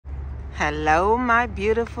Hello, my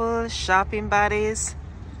beautiful shopping buddies.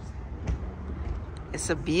 It's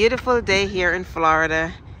a beautiful day here in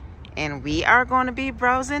Florida, and we are going to be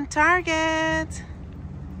browsing Target.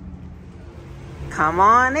 Come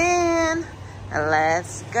on in.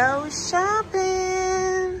 Let's go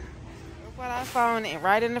shopping. Look what I found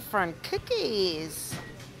right in the front. Cookies.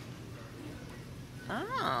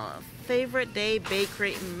 Oh, Favorite Day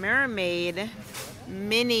Bakery Mermaid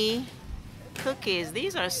Mini Cookies.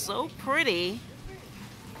 These are so pretty.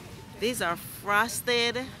 These are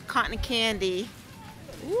frosted cotton candy.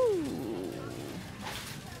 Ooh.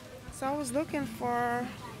 So I was looking for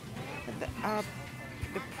the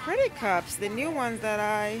pretty cups, the new ones that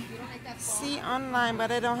I see online,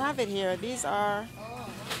 but I don't have it here. These are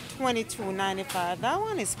 $22.95. That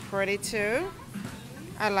one is pretty too.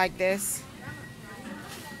 I like this.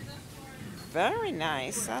 Very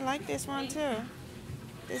nice. I like this one too.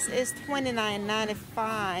 This is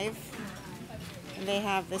 $29.95. And they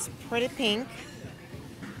have this pretty pink.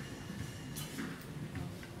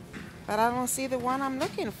 But I don't see the one I'm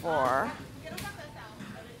looking for.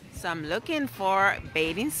 So I'm looking for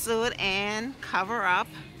bathing suit and cover up.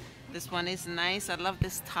 This one is nice. I love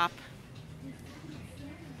this top.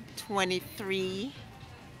 $23.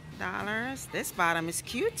 This bottom is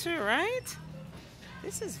cute too, right?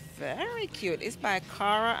 This is very cute. It's by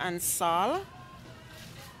Cara and Sol.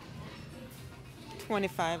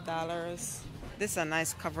 $25. This is a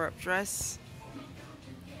nice cover-up dress.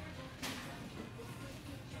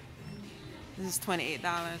 This is $28.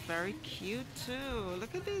 Very cute too.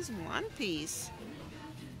 Look at this one piece.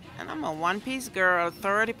 And I'm a one-piece girl.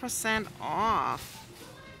 30% off.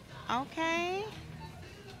 Okay.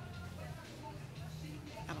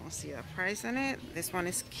 I don't see a price on it. This one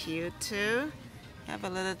is cute too. Have a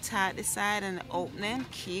little tight side and opening.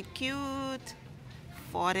 Cute.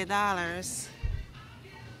 $40.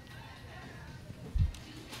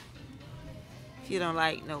 If you don't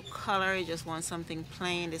like no color, you just want something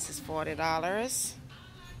plain, this is $40.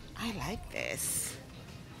 I like this.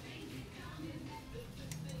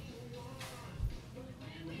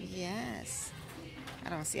 Yes. I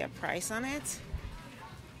don't see a price on it.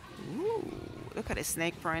 Ooh, look at the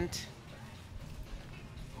snake print.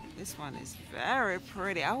 This one is very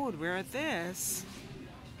pretty. I would wear this.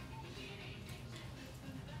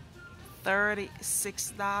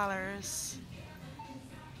 $36.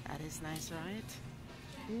 That is nice, right?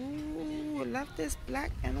 Ooh, love this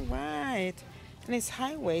black and white. And it's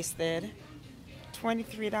high-waisted.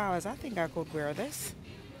 $23. I think I could wear this.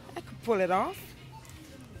 I could pull it off.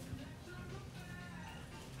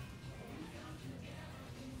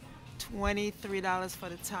 $23 for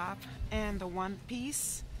the top and the one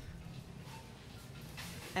piece.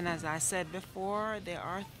 And as I said before, they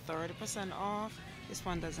are 30% off. This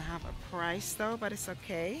one doesn't have a price though, but it's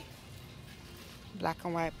okay. Black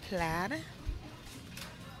and white plaid.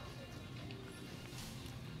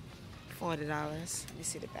 $40. Let me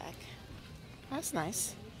see the back. That's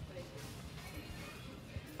nice.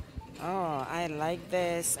 Oh, I like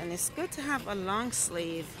this. And it's good to have a long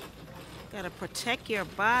sleeve. Gotta protect your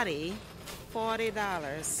body.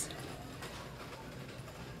 $40.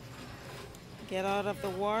 Get out of the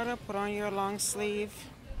water, put on your long sleeve.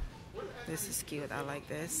 This is cute. I like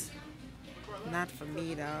this. Not for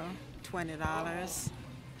me though. $20.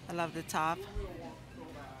 I love the top.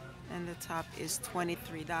 And the top is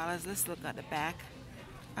 $23. Let's look at the back.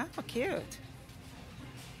 Oh, cute.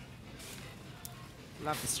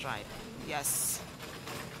 Love the stripe. Yes.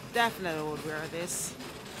 Definitely would wear this.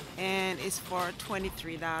 And it's for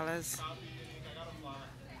 $23.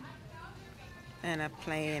 And a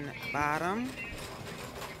plain bottom.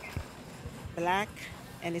 Black.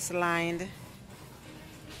 And it's lined.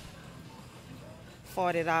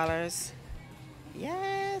 $40.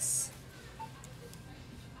 Yes.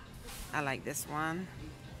 I like this one.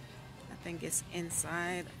 I think it's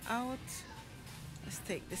inside out. Let's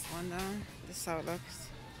take this one down. This is how it looks.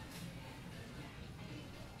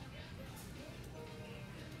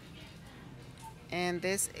 And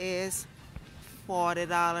this is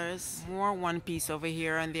 $40. More one piece over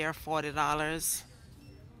here, and they are $40.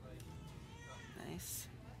 Nice.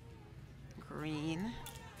 Green.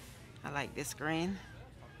 I like this green.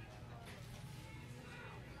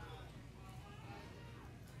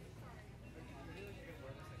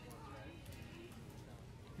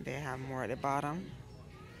 They have more at the bottom.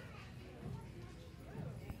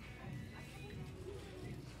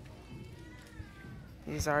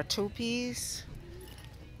 These are two-piece.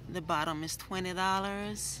 The bottom is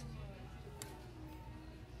 $20.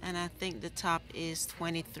 And I think the top is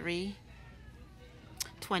 $23.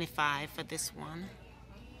 $25 for this one.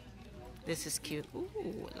 This is cute.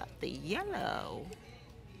 Ooh, love the yellow.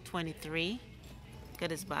 23. Look at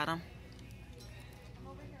this bottom.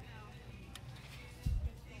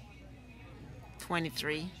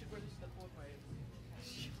 23.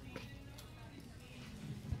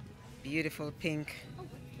 Beautiful pink.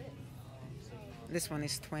 This one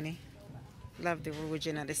is 20. Love the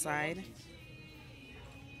ruching at the side.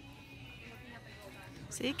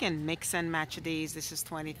 So you can mix and match these. This is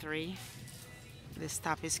 23. This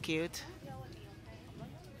top is cute.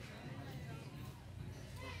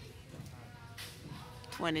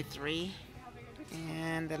 $23.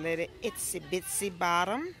 And the little itsy bitsy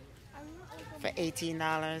bottom for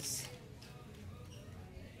 $18.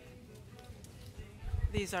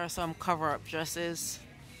 These are some cover-up dresses.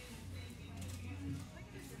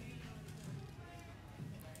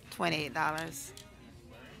 $28.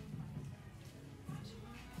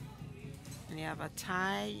 And you have a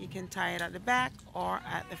tie. You can tie it at the back or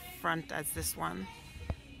at the front as this one.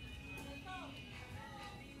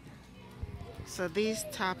 So these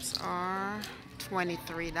tops are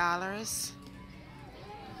 $23.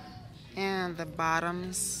 And the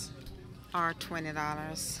bottoms are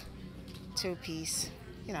 $20. Two-piece,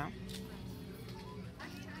 you know.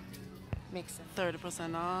 Makes it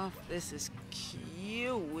 30% off. This is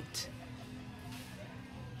cute.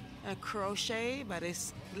 A crochet, but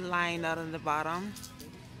it's lined out on the bottom.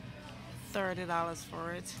 $30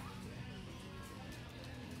 for it.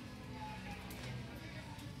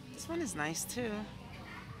 This one is nice too.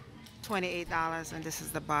 $28, and this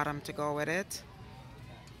is the bottom to go with it.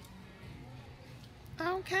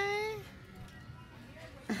 Okay.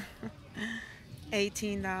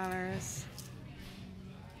 $18.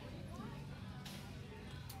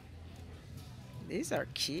 These are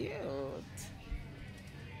cute.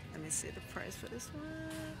 Let me see the price for this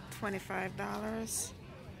one. $25.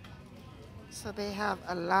 So they have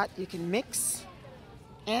a lot you can mix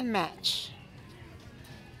and match.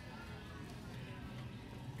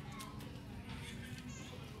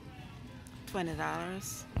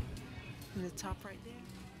 $20. In the top right there.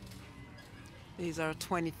 These are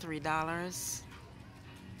 $23.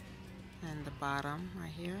 And the bottom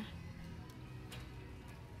right here.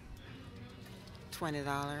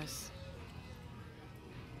 $20.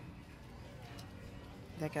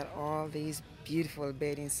 Look at all these beautiful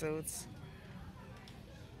bathing suits.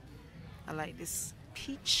 I like this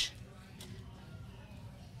peach.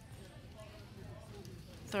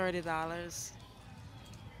 $30.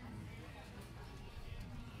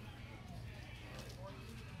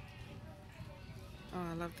 Oh,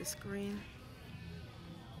 I love this green.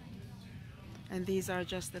 And these are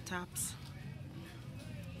just the tops.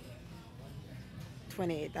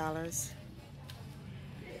 $28.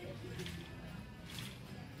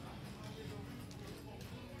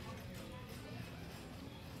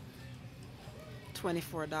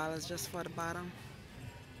 $24 just for the bottom.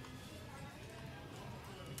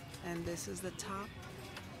 And this is the top.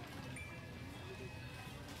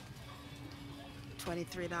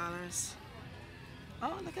 $23.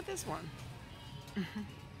 Oh, look at this one.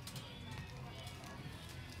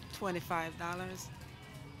 $25.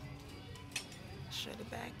 Show the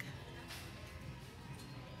back.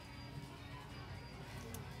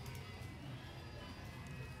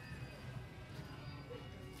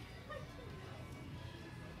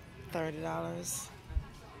 $30.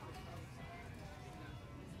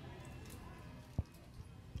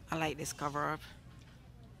 I like this cover up.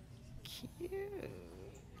 Cute.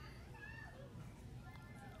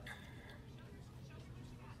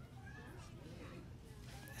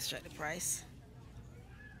 Let's check the price.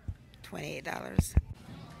 $28.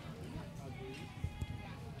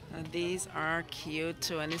 These are cute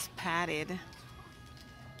too, and it's padded.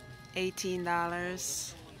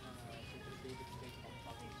 $18.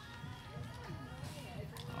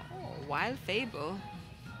 Oh, Wild Fable.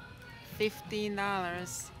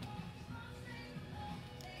 $15.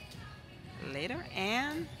 Later,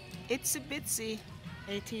 and Itsy Bitsy.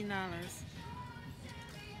 $18.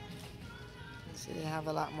 See, they have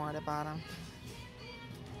a lot more at the bottom.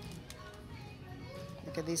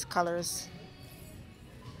 Look at these colors.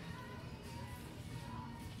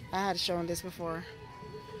 I had shown this before.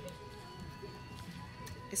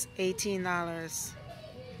 It's $18.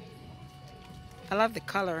 I love the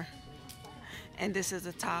color. And this is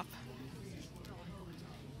the top.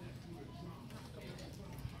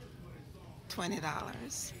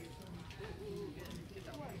 $20.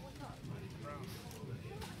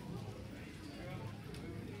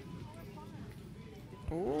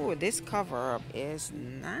 Ooh, this cover up is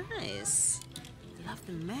nice. Love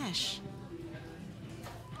the mesh.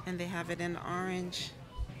 And they have it in orange.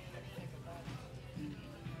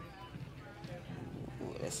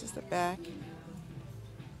 This is the back.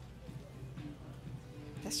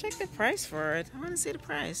 Let's check the price for it. I want to see the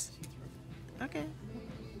price. Okay.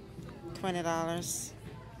 $20.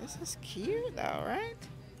 This is cute though, right?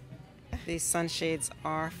 These sunshades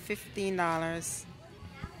are $15.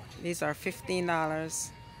 These are $15.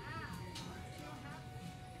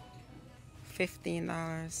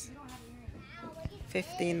 $15.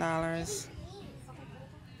 $15.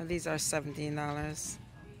 And these are $17.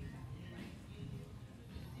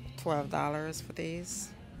 $12 for these.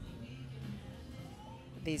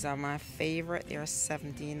 These are my favorite. They are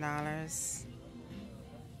 $17.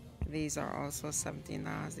 These are also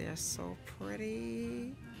 $17. They are so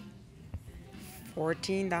pretty.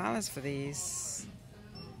 $14 for these.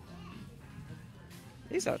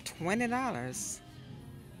 These are $20.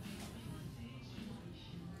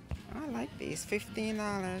 I like these.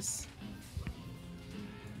 $15.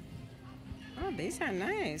 Oh, these are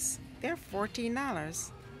nice. They're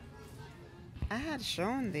 $14. I had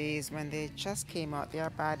shown these when they just came out. They are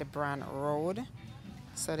by the brand Road.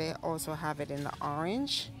 So they also have it in the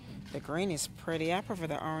orange. The green is pretty. I prefer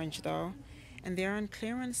the orange though. And they're on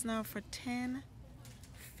clearance now for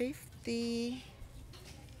 $10.50.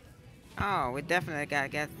 Oh, we definitely gotta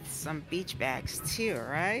get some beach bags too,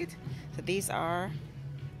 right? So these are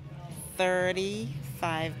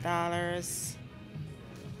 $35.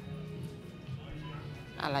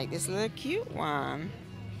 I like this little cute one.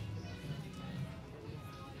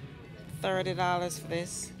 $30 for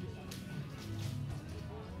this.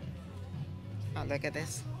 Oh, look at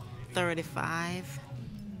this. $35.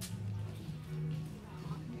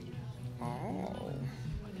 Oh.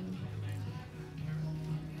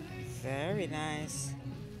 Very nice.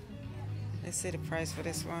 Let's see the price for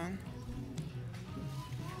this one.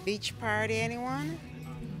 Beach party, anyone?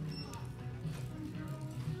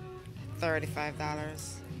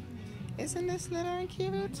 $35. Isn't this little and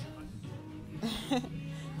cute?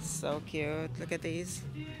 So cute. Look at these.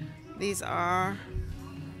 These are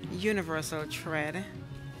universal thread.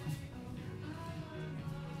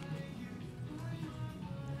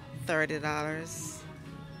 $30.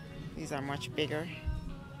 These are much bigger.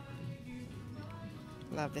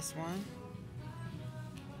 Love this one.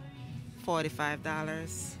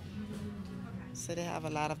 $45. So they have a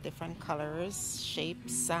lot of different colors,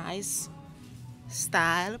 shapes, size,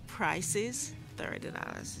 style, prices. $30.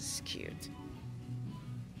 This is cute.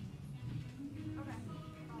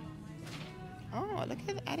 Oh, look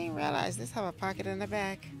at it. I didn't realize this have a pocket in the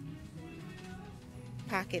back.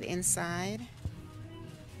 Pocket inside.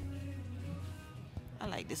 I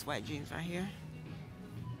like this white jeans right here.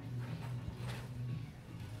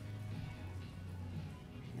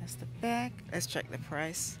 That's the back. Let's check the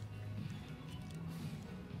price.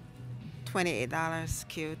 $28.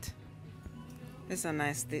 Cute. This is a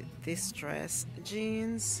nice distress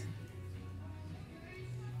jeans.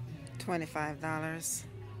 $25.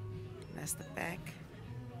 That's the back.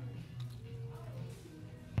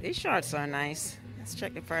 These shorts are nice. Let's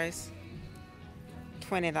check the price.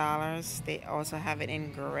 $20. They also have it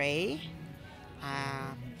in gray,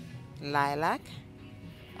 lilac.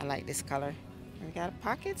 I like this color. We got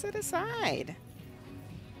pockets at the side.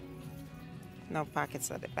 No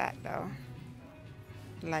pockets at the back though.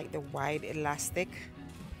 Like the wide elastic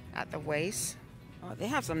at the waist. Oh, they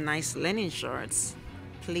have some nice linen shorts.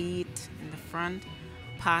 Pleat in the front.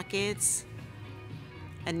 Pockets.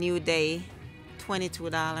 A New Day.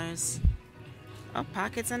 $22. Oh,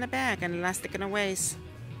 pockets in the back and elastic in the waist.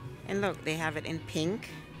 And look, they have it in pink.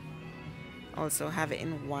 Also have it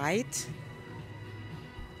in white.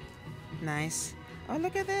 Nice. Oh,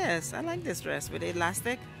 look at this. I like this dress with the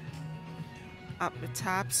elastic. Up the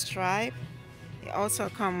top stripe. It also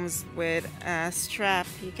comes with a strap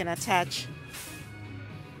you can attach.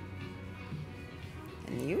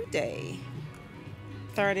 A New Day.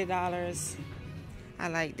 $30. I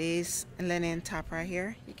like this linen top right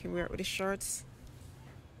here. You can wear it with the shorts.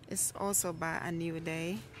 It's also by A New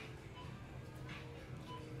Day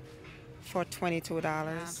for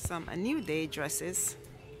 $22. Some A New Day dresses.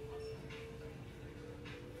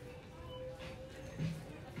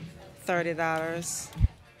 $30.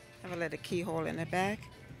 Have a little keyhole in the back.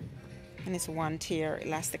 And it's one tier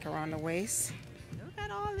elastic around the waist. Look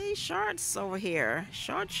at all these shorts over here.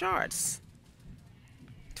 Short shorts.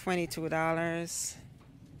 $22.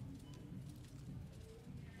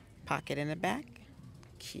 Pocket in the back.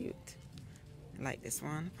 Cute. I like this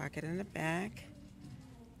one. Pocket in the back.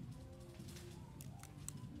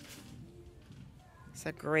 It's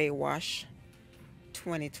a gray wash.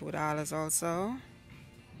 $22 also.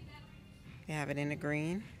 They have it in the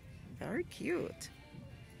green. Very cute.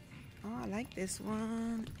 Oh, I like this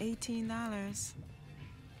one. $18.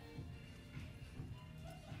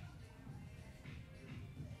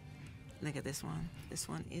 Look at this one. This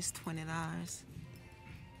one is $20.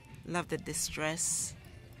 Love the distress.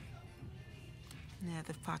 Yeah,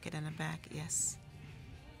 the pocket in the back, yes.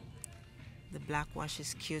 The black wash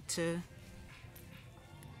is cute too.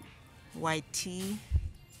 White tee,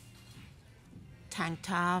 tank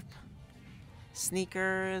top,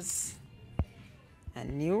 sneakers, a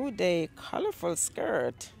new day colorful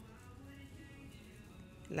skirt.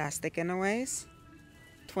 Elastic in the waist,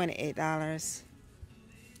 $28.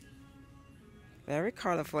 Very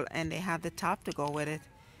colorful, and they have the top to go with it.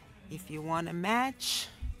 If you want to match,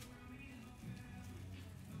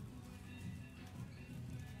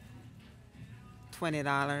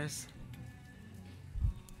 $20.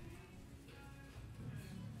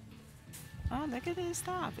 Oh, look at this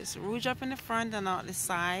top. It's rouge up in the front and out the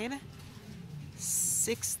side.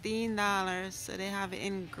 $16. So they have it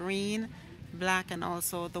in green, black, and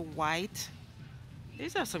also the white.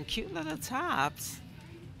 These are some cute little tops.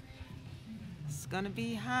 It's gonna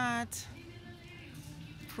be hot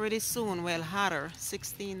pretty soon. Well, hotter.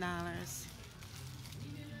 $16.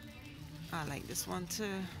 I like this one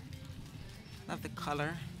too. Love the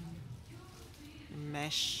color.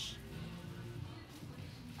 Mesh.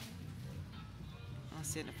 I'll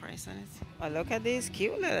see the price on it. Oh, look at these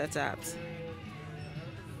cute little tops.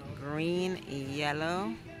 Green,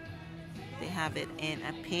 yellow. They have it in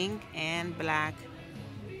a pink and black.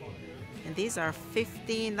 And these are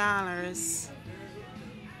 $15.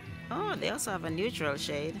 Oh, they also have a neutral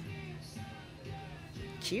shade.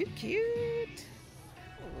 Cute, cute.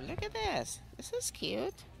 Oh, look at this. This is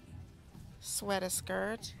cute. Sweater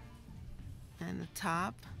skirt. And the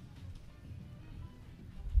top.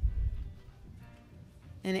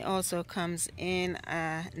 And it also comes in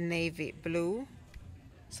a navy blue.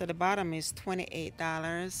 So the bottom is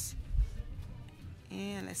 $28.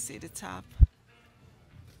 And let's see the top.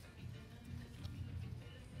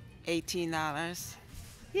 $18.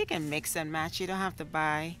 You can mix and match. You don't have to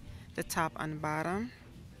buy the top and bottom.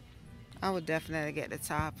 I would definitely get the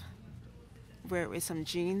top. Wear it with some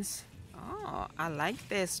jeans. Oh, I like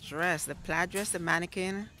this dress. The plaid dress the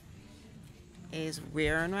mannequin is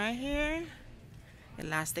wearing right here.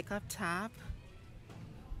 Elastic up top.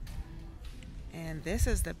 And this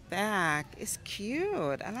is the back. It's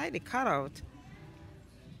cute. I like the cutout.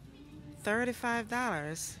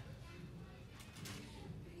 $35.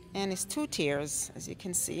 And it's 2 tiers, as you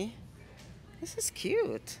can see. This is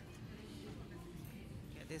cute.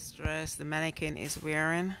 Look at this dress the mannequin is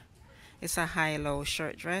wearing. It's a high-low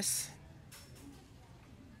shirt dress.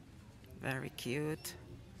 Very cute.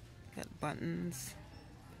 Got buttons,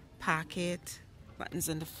 pocket, buttons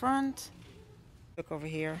in the front. Look over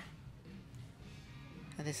here.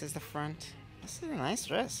 And this is the front. This is a nice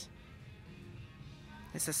dress.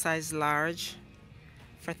 It's a size large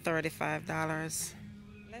for $35.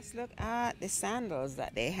 Let's look at the sandals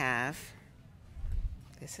that they have.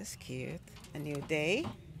 This is cute. A new day.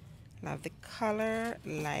 Love the color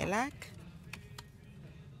lilac.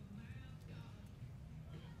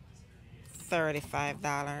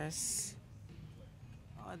 $35.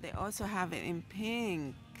 Oh, they also have it in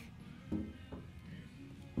pink.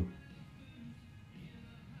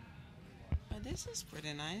 Oh, this is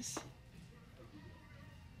pretty nice.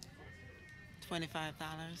 $25.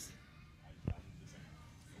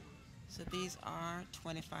 So these are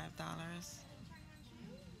 $25.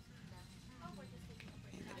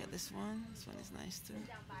 Okay, look at this one. This one is nice too.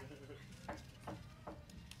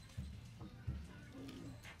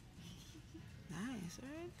 Nice,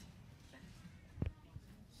 right?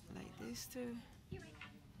 Like these two.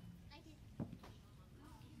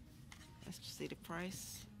 Let's see the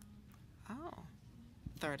price. Oh,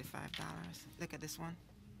 $35. Look at this one.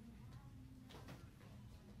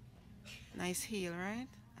 Nice heel, right?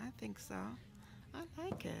 I think so. I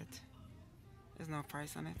like it. There's no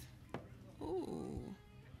price on it. Ooh,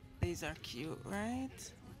 these are cute, right?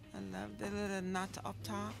 I love the little knot up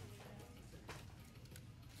top.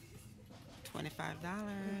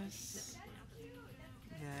 $25.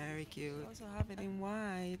 Very cute. Also have it in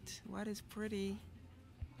white. White is pretty.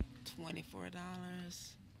 $24.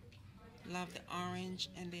 Love the orange,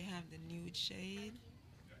 and they have the nude shade.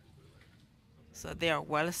 So they are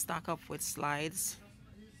well stocked up with slides.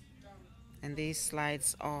 And these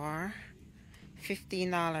slides are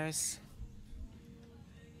 $15.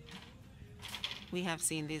 We have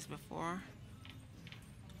seen these before.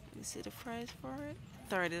 Let me see the price for it.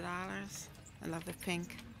 $30. I love the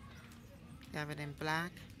pink. You have it in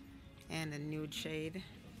black and a nude shade.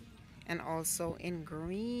 And also in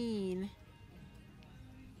green.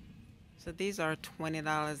 So these are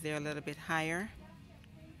 $20. They're a little bit higher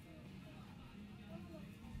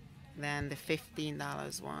than the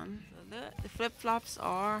 $15 one. So The flip-flops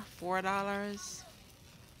are $4.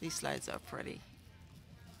 These slides are pretty.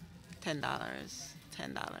 $10.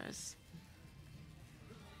 $10.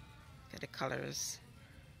 Get the colors.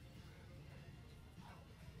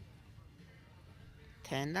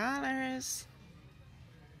 $10.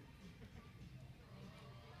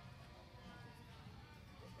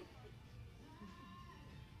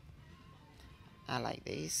 I like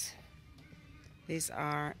these. These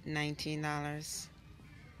are $19.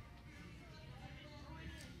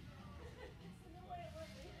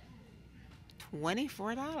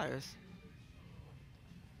 $24.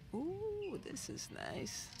 Ooh, this is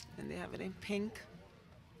nice. And they have it in pink.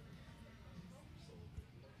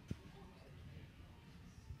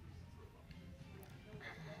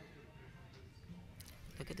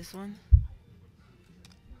 Look at this one.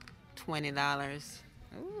 $20.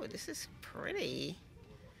 Ooh, this is pretty.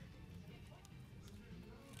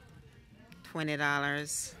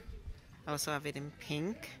 $20. I also have it in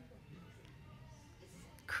pink,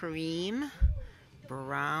 cream,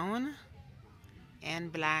 brown,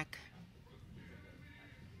 and black.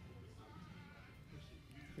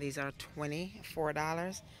 These are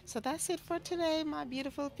 $24. So that's it for today, my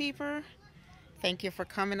beautiful people. Thank you for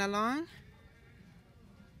coming along.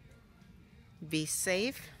 Be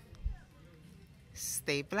safe.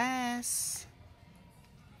 Stay blessed.